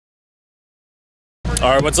All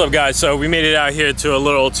right, what's up, guys? So we made it out here to a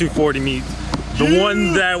little 240 meet. The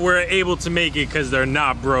one that we're able to make it because they're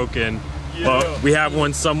not broken. But we have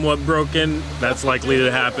one somewhat broken. That's likely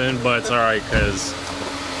to happen, but it's all right because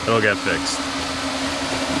it'll get fixed.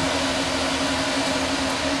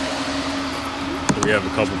 We have a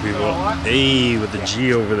couple people. Hey, with the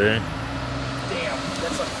G over there. Damn,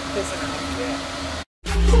 that's a pissing out.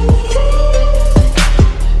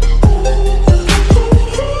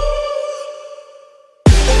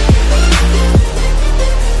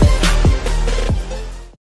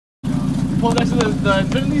 Well, that's the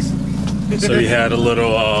Infinities. So we had a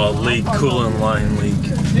little leak, coolant line leak.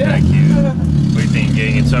 Yeah. Thank you. What do you think?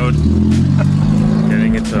 Getting it towed?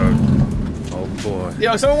 Getting it towed. Oh boy.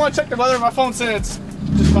 Yo, someone want to check the weather? My phone said it's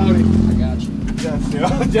just cloudy. I got you.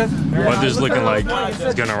 Yes, Weather's looking like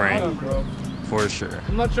it's gonna rain. For sure.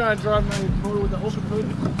 I'm not trying to drive my motor with the open hood.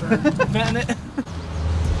 Man, it.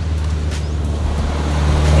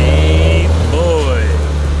 Hey boy.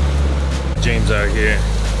 James out here.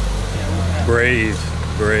 Brave.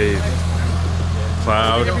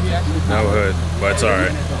 Cloud, no hood, but it's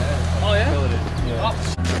alright. Oh yeah?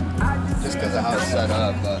 Just because of how it's set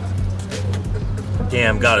up, but...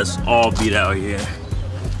 Damn, got us all beat out here.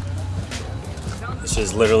 It's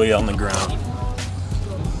just literally on the ground.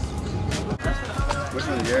 Which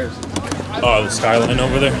one is yours? Oh, the Skyline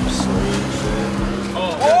over there.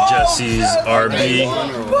 Got Jesse's RB.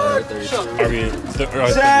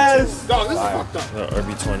 Yes! Dog, this is fucked up.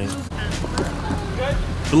 RB20.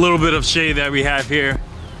 A little bit of shade that we have here.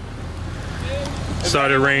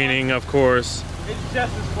 Started raining, of course. It's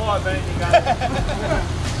just as far, man. You got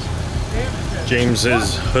it. James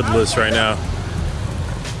is hoodless right now.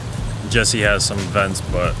 Jesse has some vents,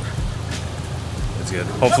 but it's good.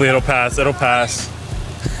 Hopefully it'll pass. It'll pass.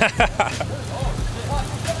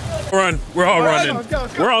 Run. We're all running. Let's go.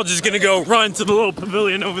 We're all just gonna go run to the little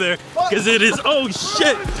pavilion over there because it is. Oh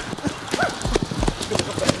shit!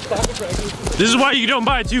 This is why you don't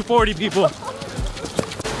buy 240, people.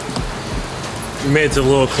 We made it to the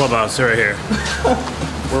little clubhouse right here.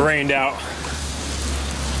 We're rained out.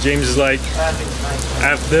 James is like,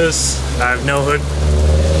 F this, I have no hood.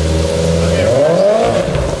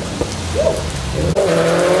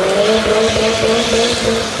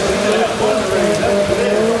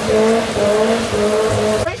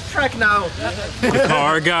 Track now. The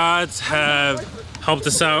car gods have helped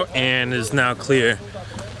us out and is now clear.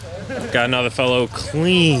 Got another fellow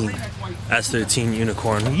clean S13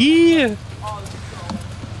 Unicorn. Yeah!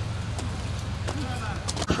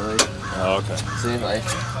 Oh, okay. See, like,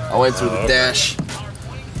 I went through the dash.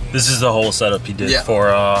 This is the whole setup he did for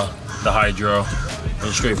the Hydro.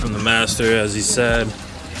 Went straight from the master, as he said,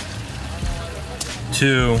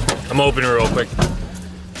 to, I'm opening it real quick,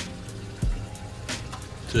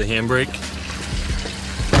 to the handbrake,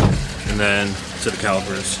 and then to the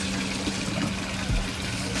calipers.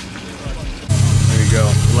 There you go,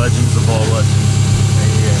 legends of all legends,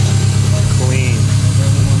 right here. Clean,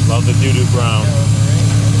 love the doo-doo brown.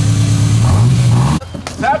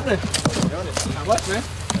 What's happening? Not much, man.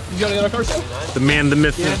 You got another car show? The man, the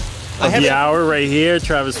myth of the hour right here,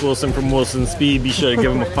 Travis Wilson from Wilson Speed. Be sure to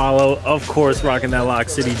give him a follow. Of course, rocking that Lock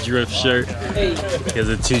City Drift shirt. He has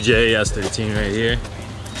a 2J S13 right here.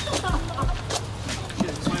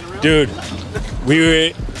 Dude,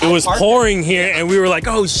 it was pouring here and we were like,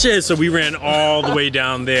 oh shit, so we ran all the way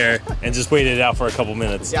down there and just waited it out for a couple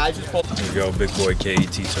minutes. Yeah, I just pulled. There we go, big boy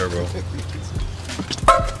KET turbo.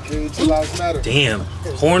 Two lives matter. Damn,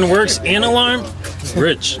 horn works and alarm?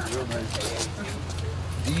 Rich.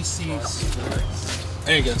 DC's.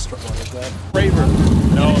 There you go, strong like that. Braver.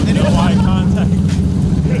 No eye contact.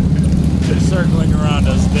 They're circling around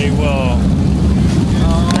us. They will.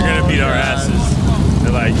 They're gonna beat our asses.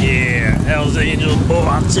 They're like, yeah, Hell's Angels, boy,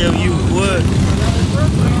 I'll tell you what.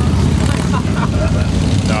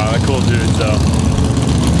 Nah, they're cool dudes though.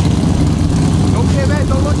 Okay, man,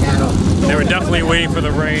 don't look at them. They were definitely waiting for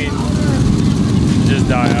the rain to just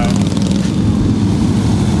die out.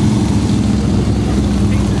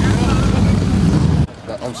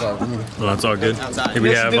 I'm sorry. Well, that's all good. Here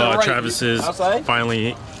we have Travis's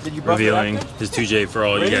finally revealing his 2J for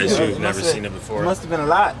all you guys who've never seen it before. Must have been a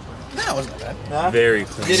lot. No, it wasn't that bad. Very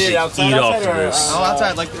clean. Did it outside? Eat off Outside of or, this. Oh,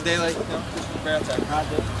 outside, like the day, like, you know, right outside.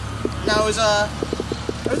 No, it was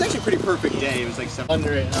actually a pretty perfect day. It was like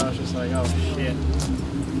Under it, and I was just like, oh shit.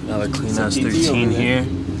 Another clean S13 here.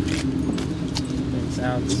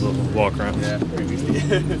 Sounds. A little walk around. Yeah.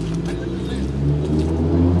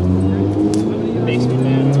 Makes me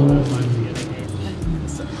mad.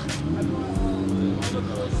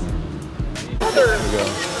 There we go.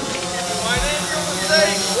 My name is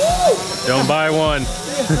Don't buy one.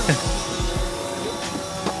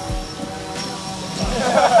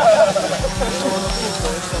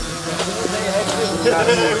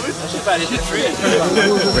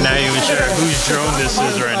 We're not even sure whose drone this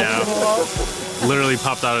is right now. Literally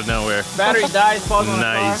popped out of nowhere. Battery dies, falls on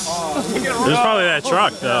Nice. It was probably that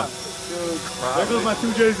truck though. There goes my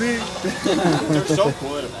 2JZ. They're so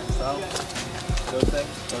cool.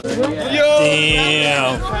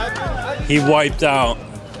 Damn. He wiped out.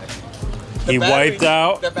 He wiped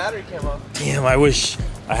out. The battery came off. Damn, I wish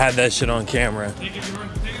I had that shit on camera.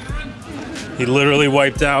 He literally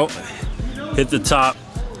wiped out. Hit the top.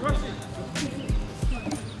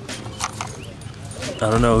 I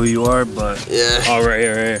don't know who you are, but Yeah. all right,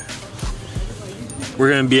 all right. We're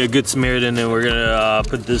gonna be a good Samaritan and we're gonna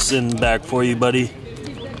put this in back for you, buddy.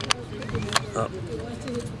 Oh.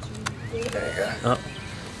 There you go. Oh.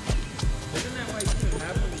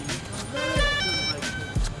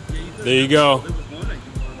 There you go.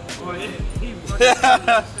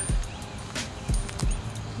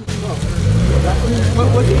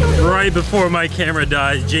 Right before my camera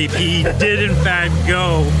died, JP did in fact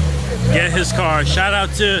go get his car. Shout out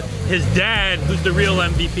to his dad, who's the real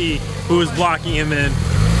MVP, who was blocking him in.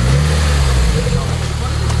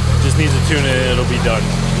 Just needs to tune it, it'll be done.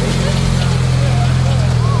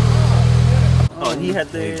 Oh, he had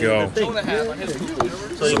the, There you go. the thing.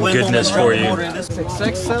 So he Some went home goodness and for drove you. motor in this-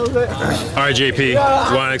 6 sells it. Alright JP,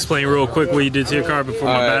 you wanna explain real quick what you did to your car before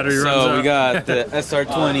my battery runs out? So we got the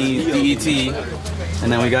SR20 DET,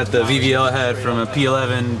 and then we got the VVL head from a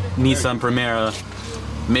P11 Nissan Primera.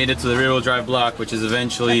 Made it to the rear-wheel drive block, which is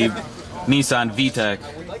eventually Nissan VTEC.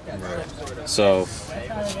 So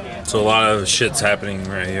So a lot of shit's happening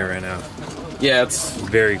right here right now. yeah, it's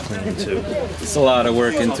Very clean too. a lot of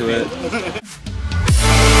work into it.